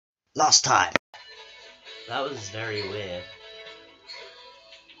Last time. That was very weird.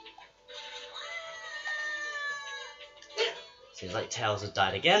 Seems like Tails has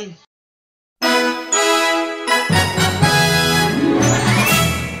died again.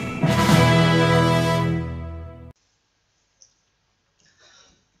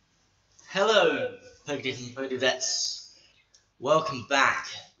 Hello, PokeDudes and PokeDudettes. Welcome back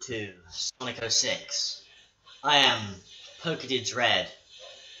to Sonic 06. I am PokeDudes Red.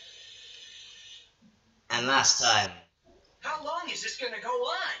 And last time, how long is this gonna go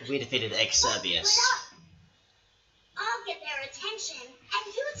on? we defeated Exerbius. I'll get their attention,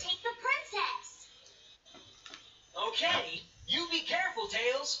 and you take the princess. Okay, you be careful,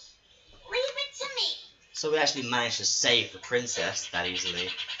 Tails. Leave it to me. So we actually managed to save the princess that easily.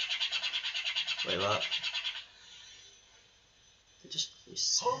 Wait, what? Just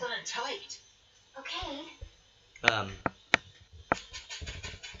hold on tight. Okay.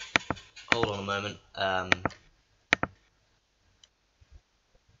 Hold on a moment.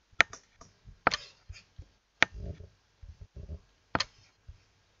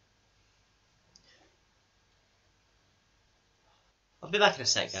 I'll be back in a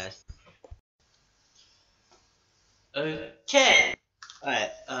sec, guys. Okay.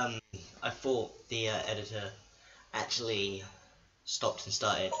 Alright, I thought the editor actually stopped and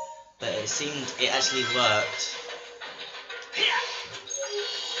started, but it seemed it actually worked.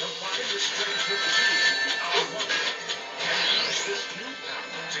 Combine your strength with the power one. And use this new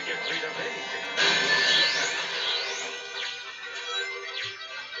power to get rid of anything.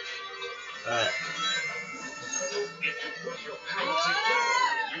 Alright. If you put your power together,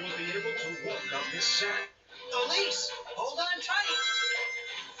 you will be able to walk on this sand. Elise, hold on tight.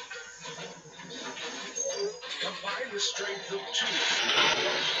 Combine the strength of two.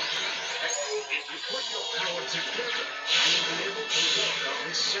 If you put your power together, you will be able to walk on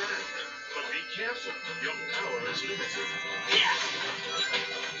this sand. But be careful, your power is limited.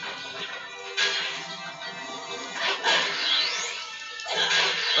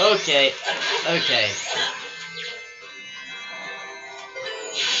 Okay.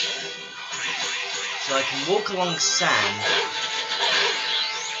 So I can walk along sand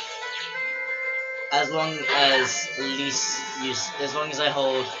as long as as long as I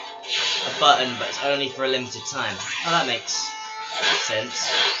hold a button, but it's only for a limited time. Oh, that makes sense.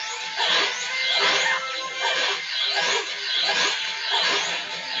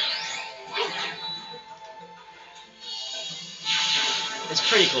 It's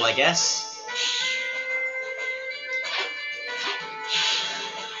pretty cool, I guess.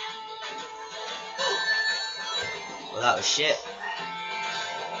 Well, that was shit.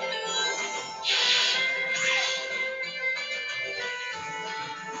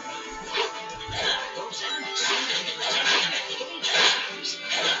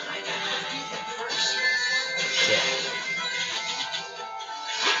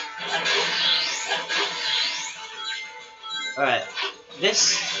 Alright,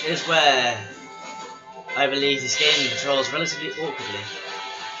 this is where I believe this game controls relatively awkwardly.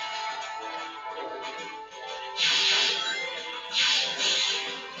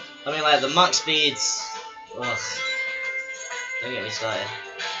 I mean, like, the Mach speeds... Ugh. Don't get me started.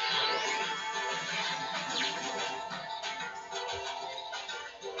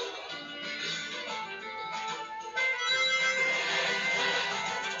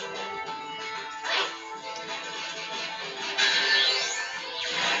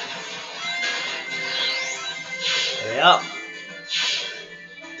 There we are.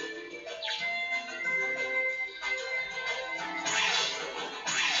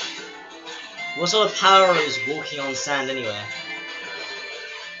 What sort of power is walking on sand anyway?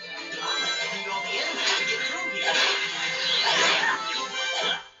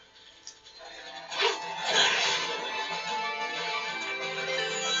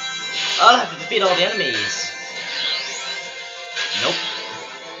 I'll have to defeat all the enemies. Nope.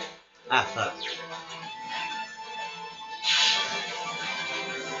 Ah, fuck.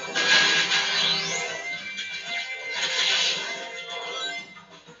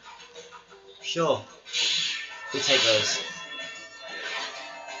 Sure. We take those.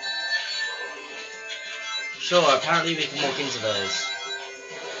 Sure, apparently we can walk into those.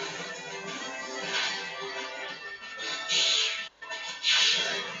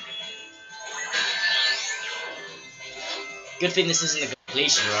 Good thing this isn't a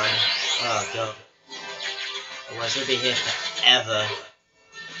completion run. Oh god. Otherwise we'll be here forever.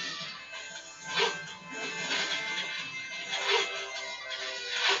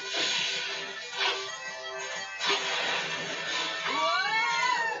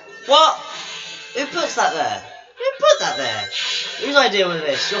 What? Who puts that there? Who put that there? Whose idea was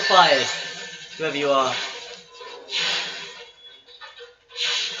this? You're fired. Whoever you are.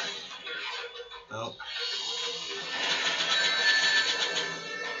 Oh.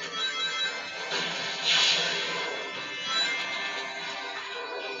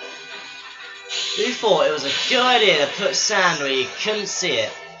 Who thought it was a good idea to put sand where you couldn't see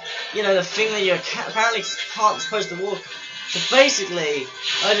it? You know, the thing that you apparently can't supposed to walk. So basically,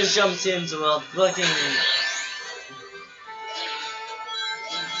 I just jumped into a fucking...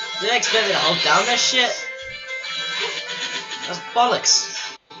 Did they expect me to hold down that shit? That's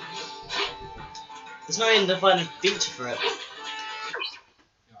bollocks. There's not even a defining feature for it.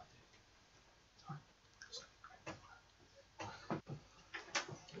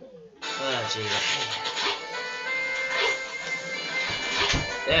 Oh, Jesus.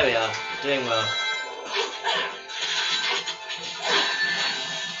 There we are, doing well.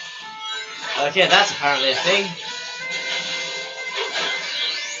 Okay, that's apparently a thing.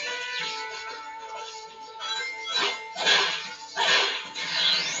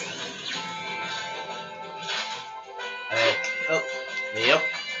 Oh, yep.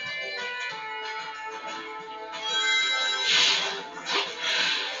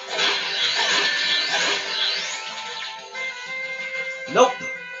 Nope.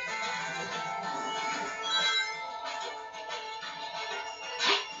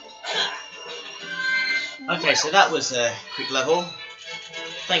 Okay, so that was a quick level.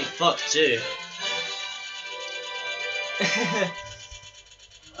 Thank fuck too.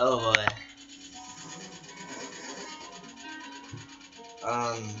 Oh boy.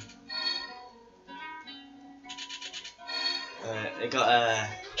 It got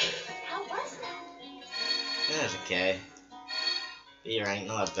How was that? it was okay. B rank,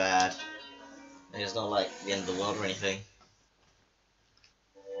 not that bad. It's not like the end of the world or anything.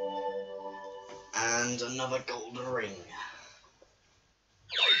 And another gold ring.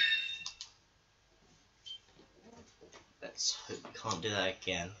 Let's hope we can't do that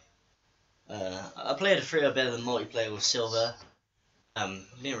again. I played a free bit of the multiplayer with Silver.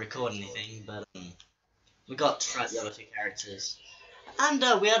 We didn't record anything, but we got to try out the other two characters. And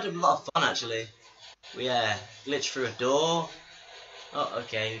we had a lot of fun actually. We glitched through a door. Oh,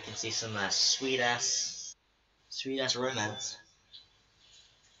 okay, we can see some sweet ass romance.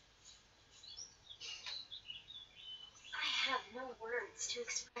 I have no words to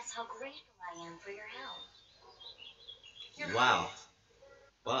express how grateful I am for your help. Wow.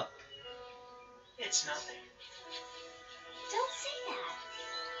 What? It's nothing. Don't say that.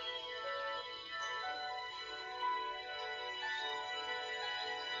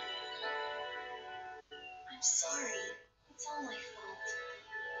 I'm sorry. It's all my fault.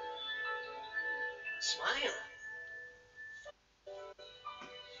 Smile.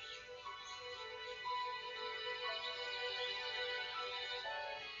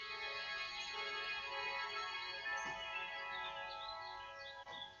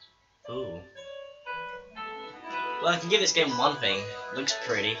 Ooh. Well, I can give this game one thing. Looks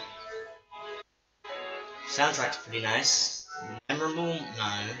pretty. Soundtrack's pretty nice. Memorable?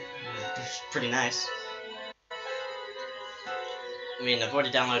 No. It's pretty nice. I mean, I've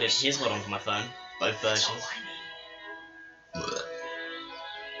already downloaded his mod onto my phone. Both That's all versions. I need.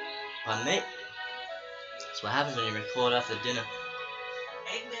 Pardon me? That's what happens when you record after dinner.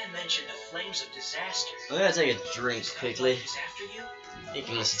 Eggman mentioned the flames of disaster. I'm gonna take a drink Is that quickly. what he's after you? You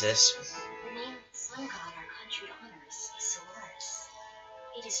can listen to this. The name of the sun god our country honors is Solaris.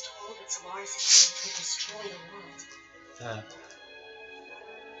 It is told that Solaris' name could destroy the world.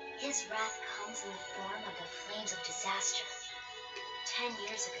 His wrath comes in the form of the flames of disaster. 10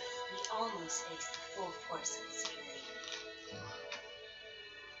 years ago, we almost faced the full force of his fury.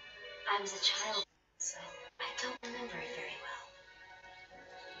 I was a child, so I don't remember it very well.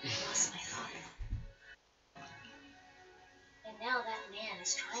 I lost my father. And now that man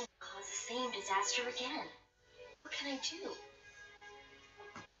is trying to cause the same disaster again. What can I do?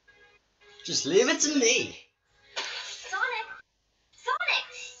 Just leave it to me. Sonic! Sonic!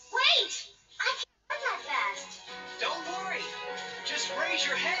 Wait! I can't run that fast! Don't worry. Just raise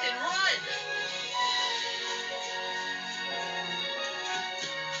your head and run.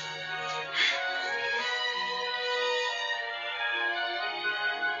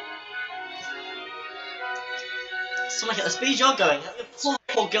 Sonic, at the speed you're going, your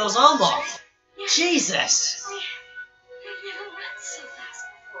poor girl's arm off. Jesus! I've never run so fast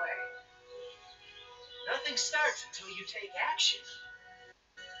before. Nothing starts until you take action.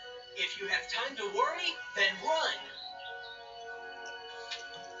 If you have time to worry, then run.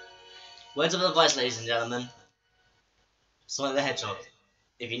 Words of advice, ladies and gentlemen. Sonic the Hedgehog.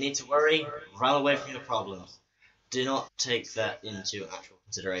 If you need to worry, run away from your problems. do not take that into actual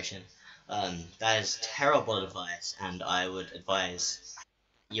consideration. That is terrible advice, and I would advise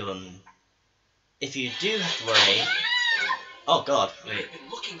you, if you do have to worry. Oh God, wait.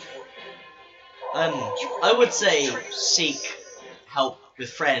 I would say seek help with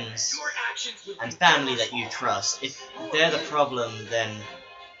friends and family that you trust. If they're the problem, then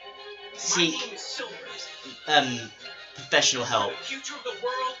seek professional help.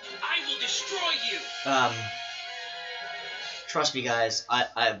 Trust me, guys.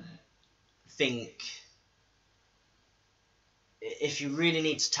 I think if you really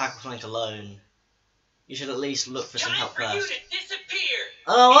need to tackle something alone, you should at least look for some help first.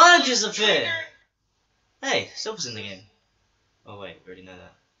 I don't want to disappear. Hey, Silver's in the game. Oh wait, we already know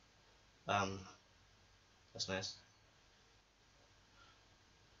that. That's nice.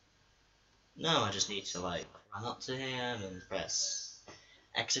 No, I just need to like run up to him and press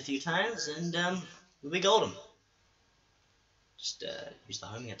X a few times, and we'll be golden. Just use the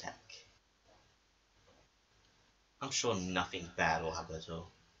homing attack. I'm sure nothing bad will happen at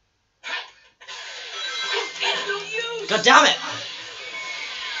all. God damn it!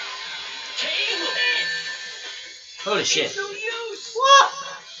 Holy shit! What?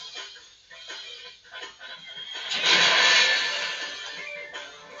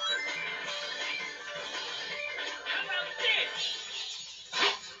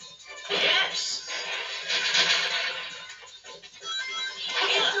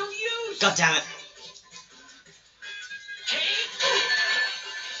 God damn it!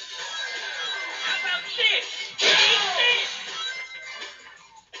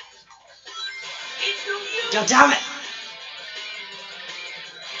 God damn it!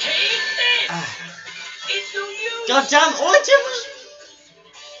 God damn! All I did was.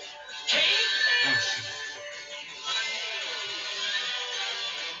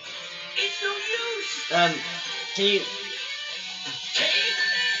 Can you?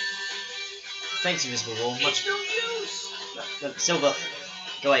 Thanks, Invisible Wall. Much. No, Silver,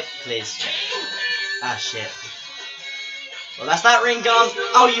 go away, please. Ah, shit. Well, that's that ring gone.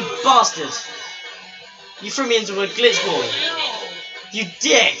 Oh, you bastard! You threw me into a glitch ball. You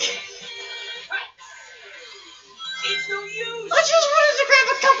dick! I just wanted to grab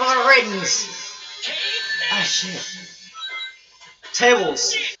a couple of rings. Ah, shit. Tables.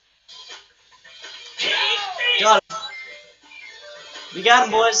 Got him. We got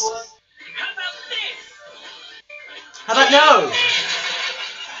him, boys. How about no?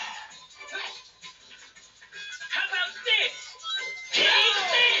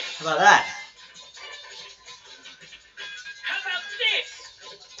 How about that?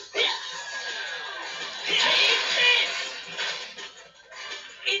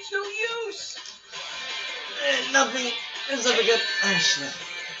 Nothing. It's never good. Ah, shit.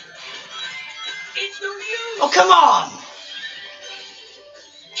 Oh, come on!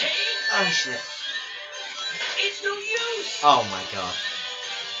 Oh, shit. Oh, my God.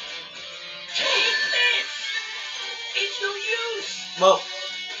 Well.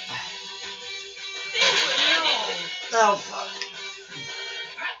 Oh, fuck.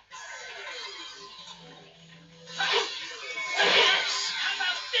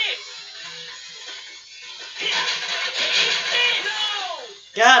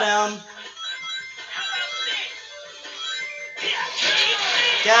 Got him.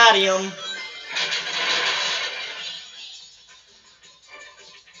 Got him.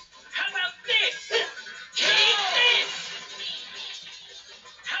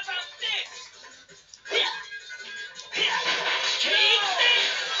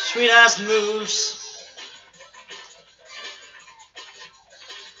 Sweet ass moves.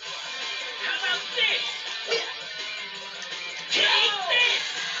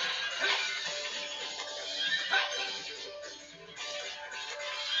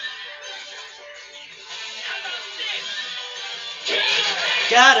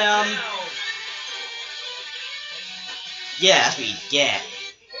 Got him. Yeah, that's what you get.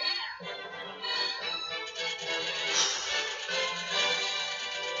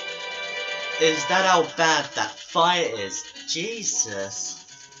 Is that how bad that fight is? Jesus.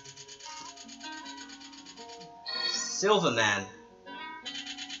 Silverman.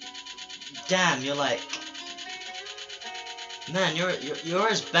 Damn, you're like. Man, you're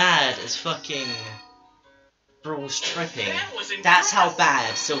as bad as fucking Brawl's tripping. That's how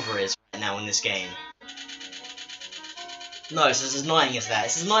bad Silver is right now in this game. No, it's as annoying as that.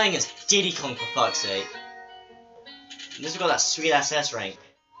 It's as annoying as Diddy Kong, for fuck's sake. At least we got that sweet ass S rank.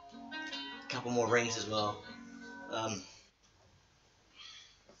 A couple more rings as well. And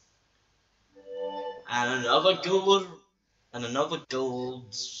another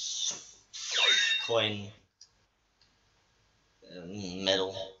gold coin.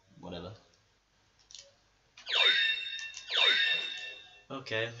 metal, whatever.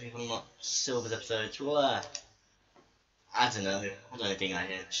 Okay, we've unlocked Silver's episodes. Well, I don't know. I don't think I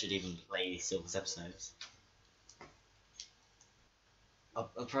should even play Silver's episodes. I'll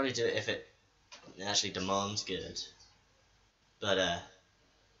probably do it if it actually demands good. But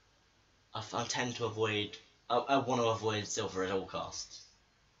I tend to avoid. I want to avoid Silver at all costs.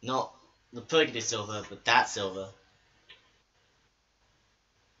 Not the PokeDudes Silver, but that Silver.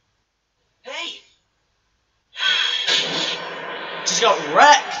 Hey! Just got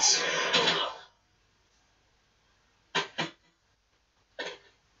wrecked!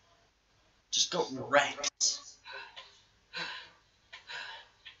 Just got wrecked.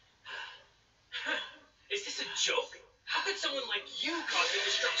 Is this a joke? How could someone like you cause the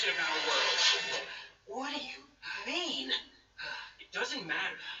destruction of our world? What do you mean? It doesn't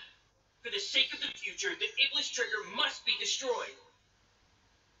matter. For the sake of the future, the Iblis Trigger must be destroyed.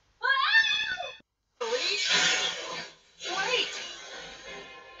 Elise? Wait!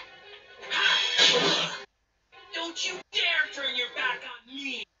 Don't you dare turn your back on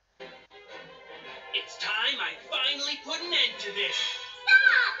me! It's time I finally put an end to this.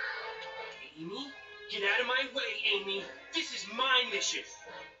 Stop! Amy? Get out of my way, Amy. This is my mission.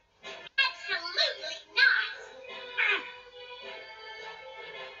 Absolutely not!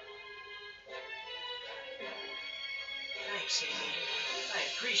 Thanks, Amy. I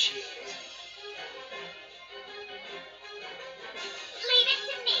appreciate it. Leave it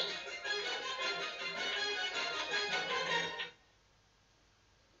to me.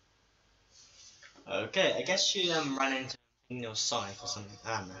 Okay, I guess you ran into your scythe or something. I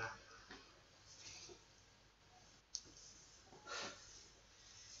don't know.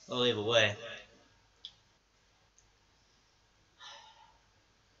 Well, either way,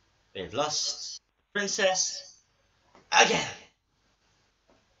 we've lost Princess again.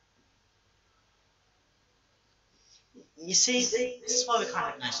 You see, this is why we can't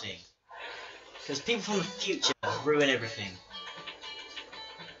have nice things. Because people from the future ruin everything.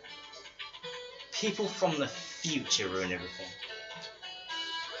 People from the future ruin everything.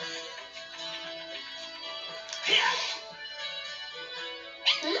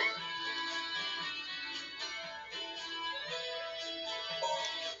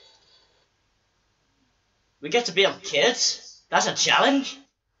 We get to beat up kids? That's a challenge?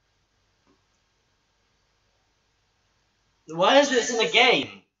 Why is this in the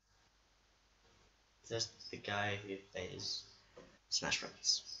game? There's the guy who plays Smash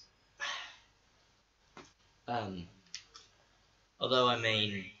Bros. Although I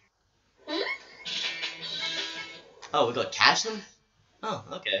mean... Oh, we got to catch them? Oh,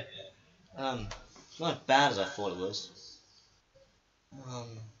 okay. It's not as bad as I thought it was.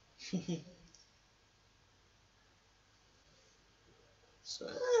 So,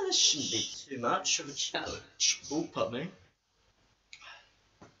 this shouldn't be too much of a challenge. Oh, pardon me.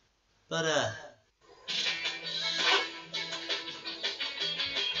 But,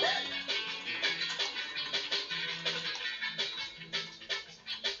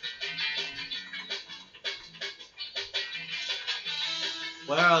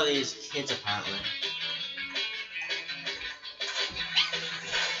 where are these kids apparently?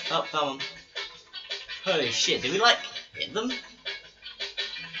 Oh, found one. Holy shit, did we like hit them?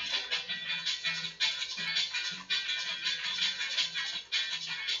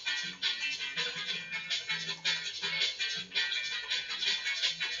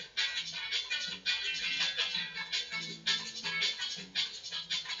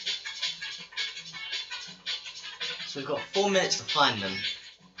 So we've got 4 minutes to find them.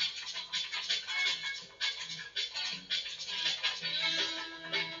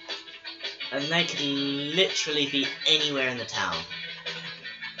 And they could literally be anywhere in the town.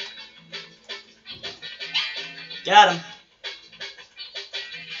 Got him!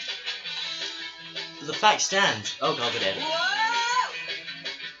 But the fact stands. Oh god, we're dead.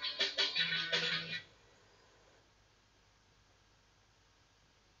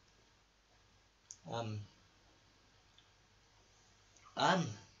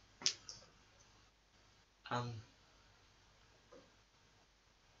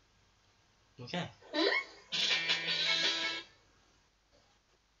 Okay.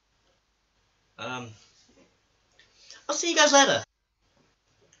 I'll see you guys later.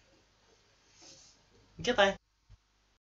 Goodbye.